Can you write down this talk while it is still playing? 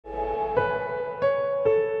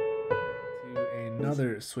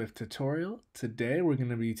another Swift tutorial. Today we're going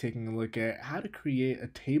to be taking a look at how to create a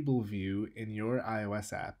table view in your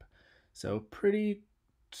iOS app. So pretty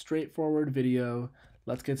straightforward video.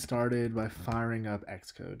 Let's get started by firing up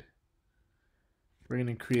Xcode. We're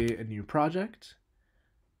going to create a new project.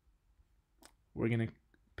 We're going to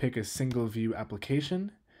pick a single view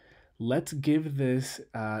application. Let's give this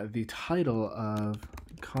the title of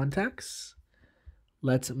contacts.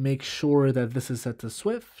 Let's make sure that this is set to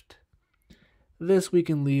Swift. This we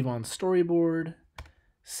can leave on storyboard,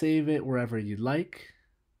 save it wherever you'd like,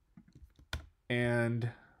 and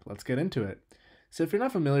let's get into it. So if you're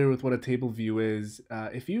not familiar with what a table view is,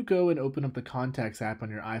 if you go and open up the Contacts app on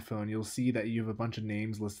your iPhone, you'll see that you have a bunch of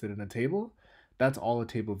names listed in a table. That's all a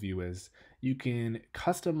table view is. You can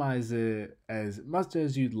customize it as much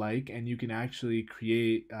as you'd like, and you can actually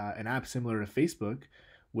create an app similar to Facebook,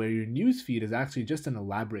 where your newsfeed is actually just an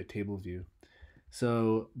elaborate table view.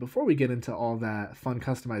 So before we get into all that fun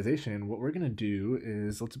customization, what we're going to do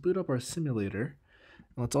is let's boot up our simulator.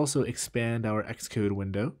 And let's also expand our Xcode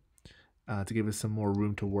window to give us some more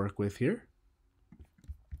room to work with here.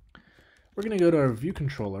 We're going to go to our view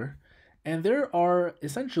controller. And there are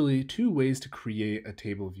essentially two ways to create a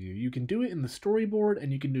table view. You can do it in the storyboard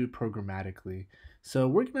and you can do it programmatically. So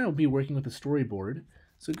we're going to be working with the storyboard.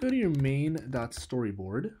 So go to your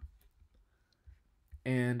main.storyboard.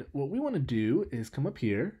 And what we want to do is come up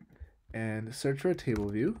here and search for a table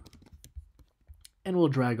view. And we'll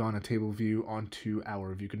drag on a table view onto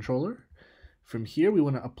our view controller. From here, we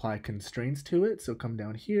want to apply constraints to it. So come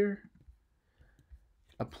down here,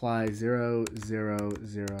 apply 0, 0,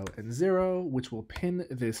 0, and 0, which will pin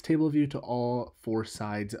this table view to all four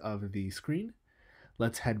sides of the screen.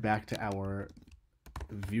 Let's head back to our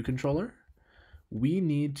view controller. We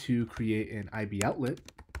need to create an IB outlet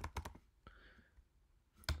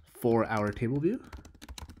for our table view.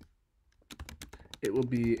 It will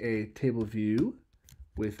be a table view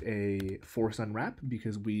with a force unwrap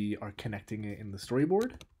because we are connecting it in the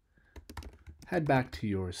storyboard. Head back to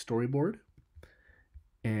your storyboard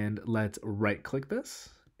and let's right click this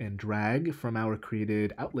and drag from our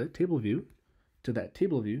created outlet table view to that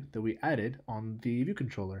table view that we added on the view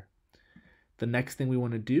controller. The next thing we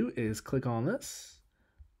want to do is click on this,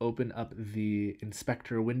 open up the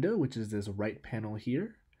inspector window, which is this right panel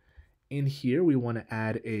here. In here, we want to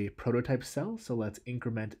add a prototype cell, so let's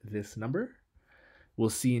increment this number. We'll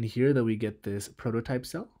see in here that we get this prototype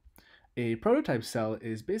cell. A prototype cell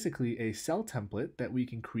is basically a cell template that we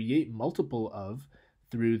can create multiple of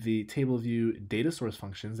through the TableView Datasource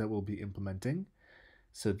functions that we'll be implementing.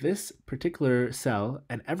 So this particular cell,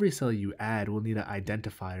 and every cell you add will need an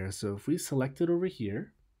identifier. So if we select it over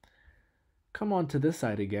here, come on to this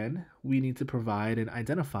side again, we need to provide an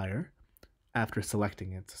identifier after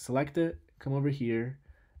selecting it. So select it, come over here,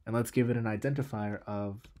 and let's give it an identifier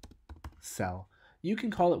of cell. You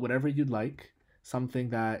can call it whatever you'd like, something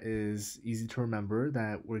that is easy to remember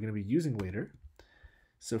that we're going to be using later.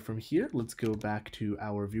 So from here, let's go back to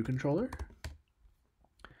our view controller.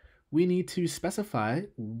 We need to specify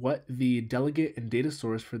what the delegate and data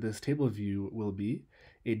source for this table view will be.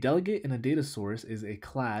 A delegate and a data source is a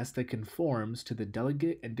class that conforms to the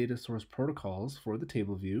delegate and data source protocols for the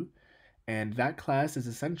table view. And that class is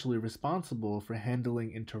essentially responsible for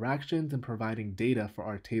handling interactions and providing data for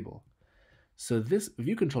our table. So this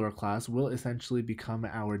view controller class will essentially become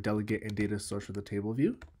our delegate and data source for the table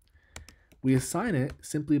view. We assign it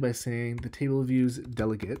simply by saying the table view's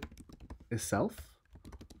delegate is self.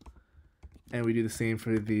 And we do the same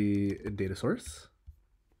for the data source.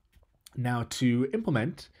 Now to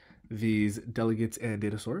implement these delegates and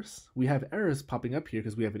data source, we have errors popping up here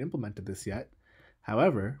because we haven't implemented this yet.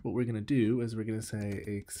 However, what we're going to do is we're going to say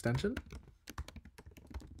extension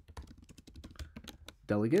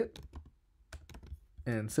delegate,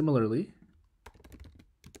 and similarly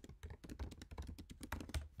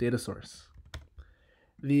data source.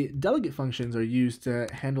 The delegate functions are used to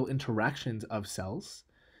handle interactions of cells.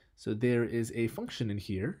 So there is a function in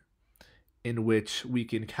here in which we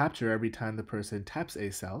can capture every time the person taps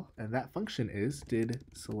a cell, and that function is did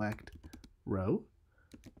select row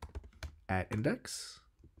at index,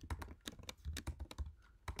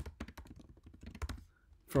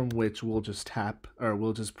 from which we'll just tap, or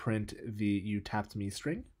we'll just print the you tapped me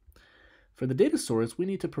string. For the data source, we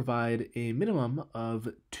need to provide a minimum of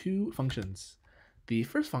two functions. The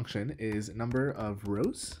first function is number of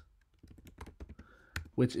rows,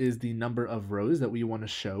 which is the number of rows that we want to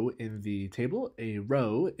show in the table. A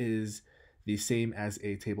row is the same as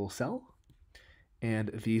a table cell.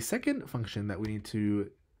 And the second function that we need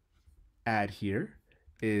to add here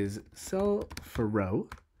is cell for row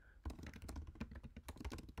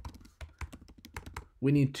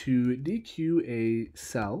we need to dequeue a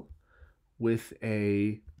cell with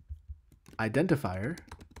a identifier,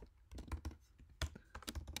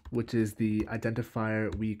 which is the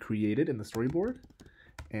identifier we created in the storyboard,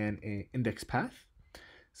 and an index path.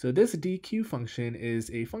 So this dequeue function is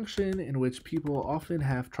a function in which people often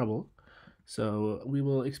have trouble, so we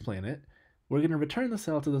will explain it. We're going to return the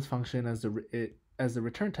cell to this function as the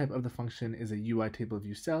return type of the function is a UI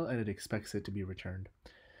TableView cell, and it expects it to be returned.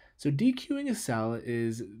 So dequeuing a cell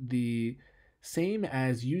is the same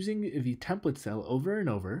as using the template cell over and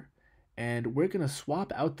over, and we're going to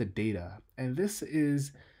swap out the data. And this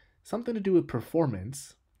is something to do with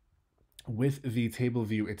performance with the table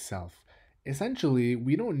view itself. Essentially,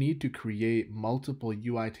 we don't need to create multiple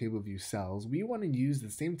UI table view cells. We want to use the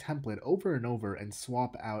same template over and over and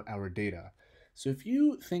swap out our data. So if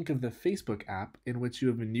you think of the Facebook app in which you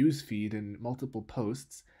have a news feed and multiple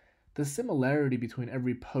posts, the similarity between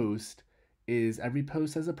every post is every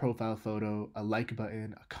post has a profile photo, a like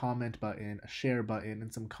button, a comment button, a share button,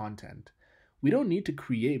 and some content. We don't need to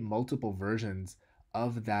create multiple versions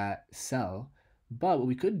of that cell, but what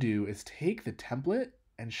we could do is take the template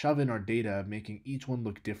and shove in our data, making each one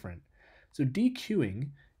look different. So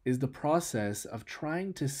dequeuing is the process of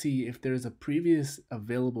trying to see if there's a previous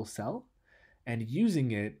available cell and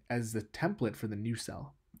using it as the template for the new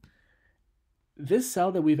cell. This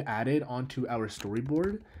cell that we've added onto our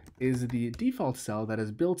storyboard is the default cell that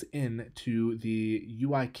is built into the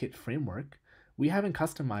UIKit framework. We haven't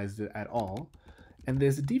customized it at all. And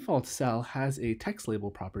this default cell has a text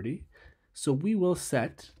label property. So we will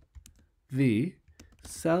set the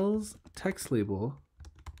cell's text label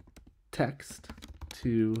text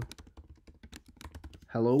to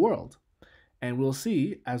hello world. And we'll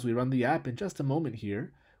see as we run the app in just a moment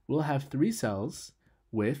here, we'll have 3 cells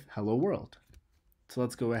with hello world. So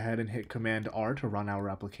let's go ahead and hit Command R to run our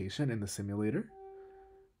application in the simulator.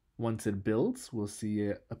 Once it builds, we'll see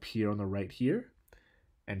it appear on the right here.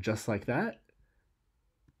 And just like that,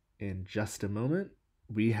 in just a moment,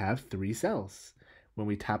 we have 3 cells. When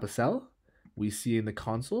we tap a cell, we see in the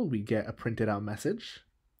console, we get a printed out message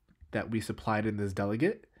that we supplied in this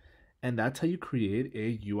delegate. And that's how you create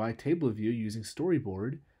a UI table view using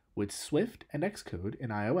Storyboard with Swift and Xcode in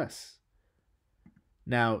iOS.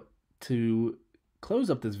 Now, to close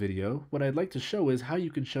up this video, what I'd like to show is how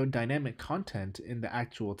you can show dynamic content in the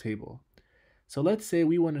actual table. So let's say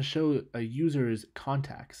we want to show a user's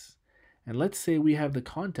contacts. And let's say we have the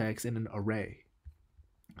contacts in an array.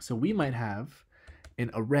 So we might have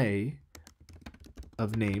an array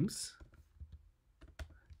of names.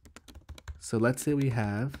 So let's say we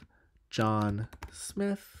have John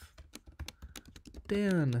Smith,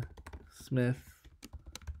 Dan Smith,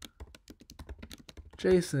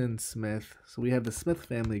 Jason Smith. So we have the Smith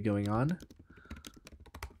family going on.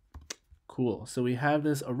 Cool. So we have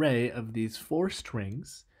this array of these 4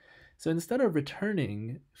 strings. So instead of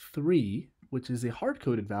returning 3, which is a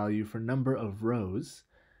hard-coded value for number of rows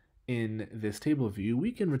in this table view,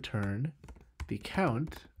 we can return the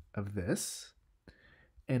count of this,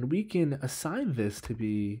 and we can assign this to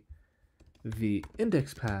be the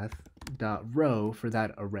index path dot row for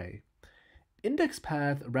that array. Index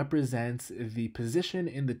path represents the position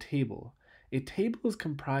in the table. A table is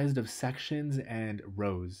comprised of sections and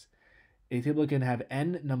rows. A table can have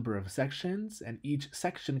n number of sections, and each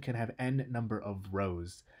section can have n number of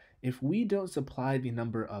rows. If we don't supply the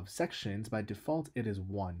number of sections, by default it is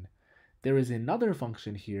 1. There is another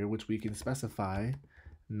function here which we can specify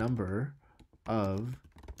number of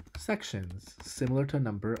sections, similar to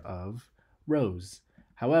number of rows.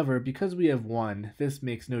 However, because we have 1, this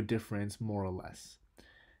makes no difference more or less.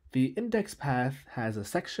 The index path has a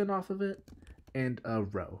section off of it and a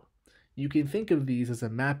row. You can think of these as a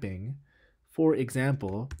mapping. For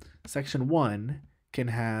example, section 1 can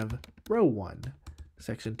have row 1.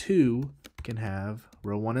 Section 2 can have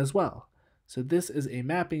row 1 as well. So this is a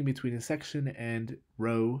mapping between a section and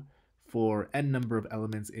row for n number of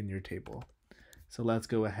elements in your table. So let's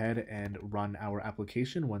go ahead and run our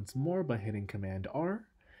application once more by hitting Command R,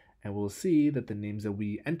 and we'll see that the names that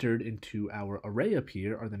we entered into our array up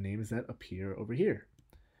here are the names that appear over here.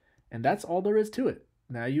 And that's all there is to it.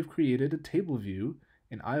 Now you've created a table view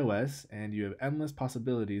in iOS, and you have endless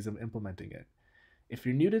possibilities of implementing it. If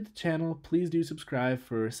you're new to the channel, please do subscribe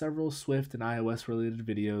for several Swift and iOS related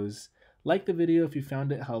videos. Like the video if you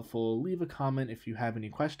found it helpful, leave a comment if you have any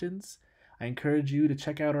questions. I encourage you to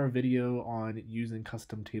check out our video on using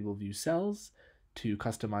custom table view cells to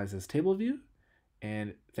customize this table view.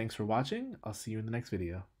 And thanks for watching. I'll see you in the next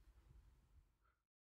video.